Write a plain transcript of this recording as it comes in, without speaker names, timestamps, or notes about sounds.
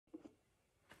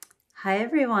Hi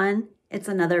everyone, it's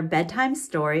another bedtime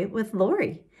story with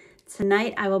Lori.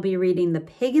 Tonight I will be reading The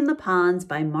Pig in the Pond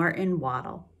by Martin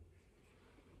Waddell.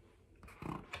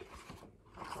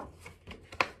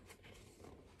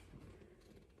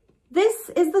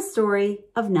 This is the story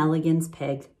of Nelligan's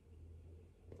pig.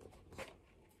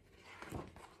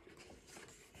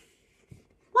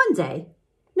 One day,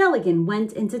 Nelligan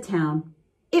went into town.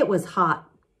 It was hot.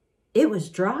 It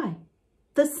was dry.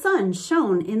 The sun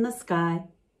shone in the sky.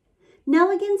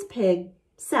 Nelligan's pig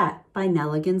sat by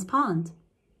Nelligan's pond.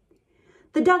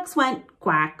 The ducks went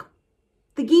quack.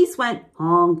 The geese went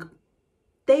honk.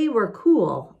 They were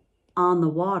cool on the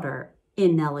water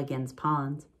in Nelligan's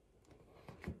pond.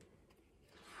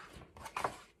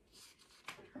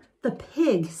 The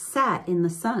pig sat in the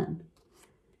sun.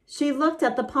 She looked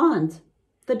at the pond.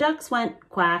 The ducks went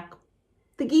quack.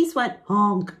 The geese went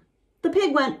honk. The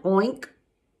pig went oink.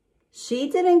 She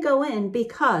didn't go in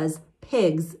because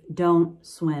pigs don't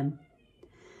swim.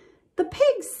 The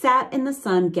pig sat in the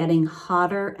sun getting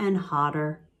hotter and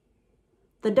hotter.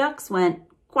 The ducks went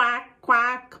quack,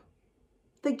 quack.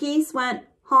 The geese went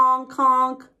honk,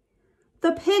 honk.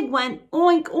 The pig went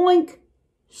oink, oink.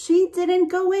 She didn't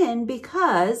go in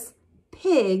because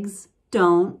pigs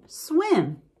don't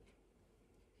swim.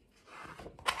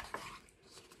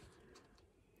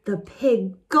 The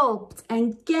pig gulped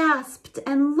and gasped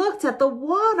and looked at the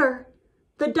water.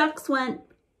 The ducks went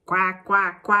quack,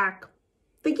 quack, quack.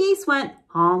 The geese went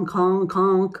honk, honk,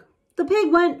 honk. The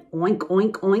pig went oink,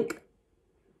 oink, oink.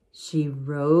 She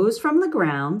rose from the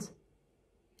ground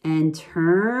and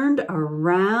turned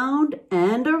around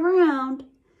and around,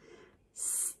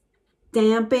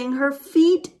 stamping her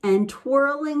feet and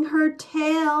twirling her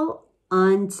tail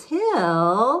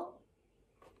until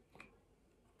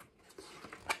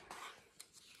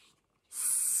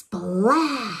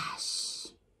splash!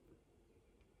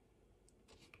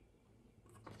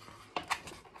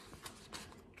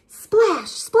 Splash,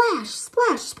 splash,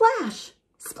 splash, splash,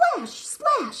 splash,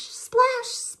 splash, splash,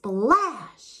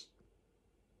 splash.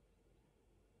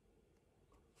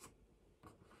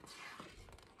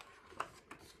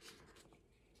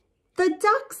 The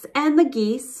ducks and the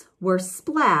geese were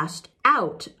splashed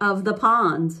out of the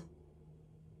pond.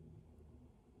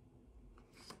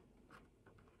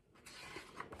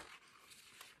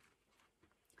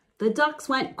 The ducks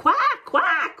went quack,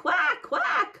 quack, quack,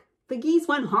 quack. The geese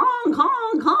went honk,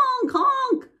 honk, honk,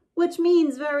 honk, which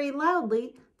means very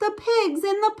loudly, the pig's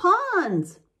in the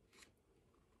pond.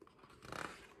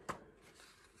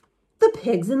 The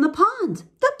pig's in the pond.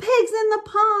 The pig's in the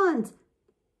pond.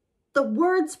 The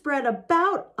word spread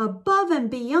about, above and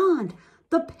beyond.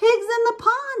 The pig's in the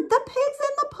pond. The pig's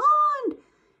in the pond.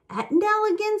 At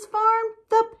Nelligan's farm,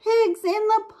 the pig's in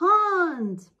the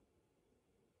pond.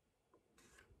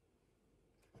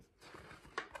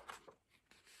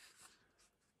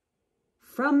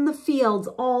 From the fields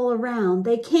all around,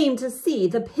 they came to see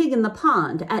the pig in the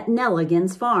pond at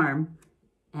Nelligan's farm.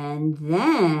 And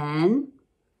then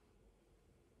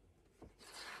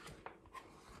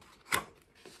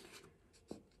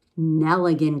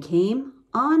Nelligan came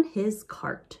on his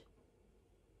cart.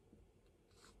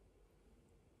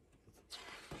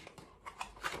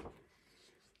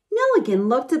 Nelligan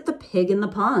looked at the pig in the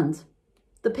pond.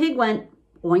 The pig went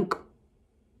oink.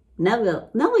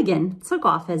 Nelligan took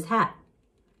off his hat.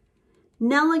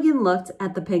 Nelligan looked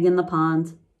at the pig in the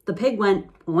pond. The pig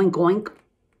went oink, oink.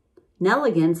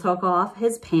 Nelligan took off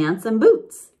his pants and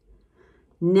boots.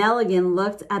 Nelligan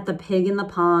looked at the pig in the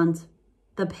pond.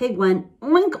 The pig went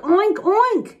oink, oink,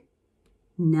 oink.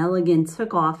 Nelligan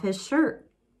took off his shirt.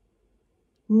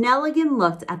 Nelligan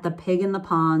looked at the pig in the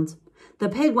pond. The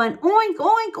pig went oink,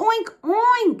 oink, oink,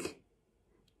 oink.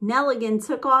 Nelligan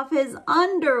took off his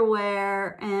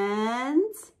underwear and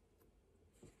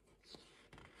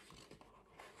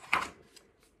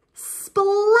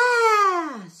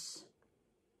splash!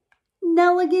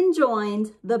 Nelligan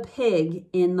joined the pig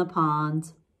in the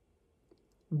pond.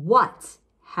 What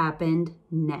happened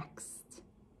next?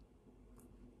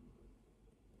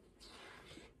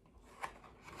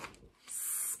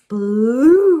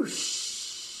 Sploosh!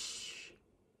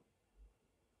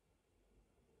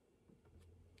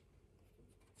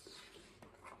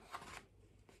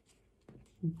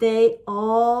 They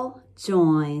all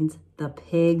joined the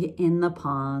pig in the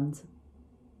pond.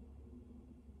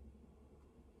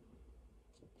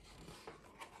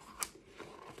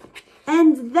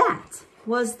 And that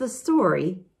was the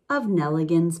story of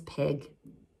Nelligan's pig.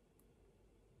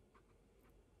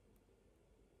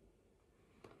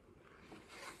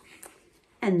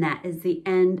 And that is the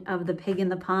end of The Pig in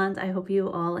the Pond. I hope you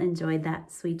all enjoyed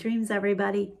that. Sweet dreams,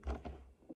 everybody.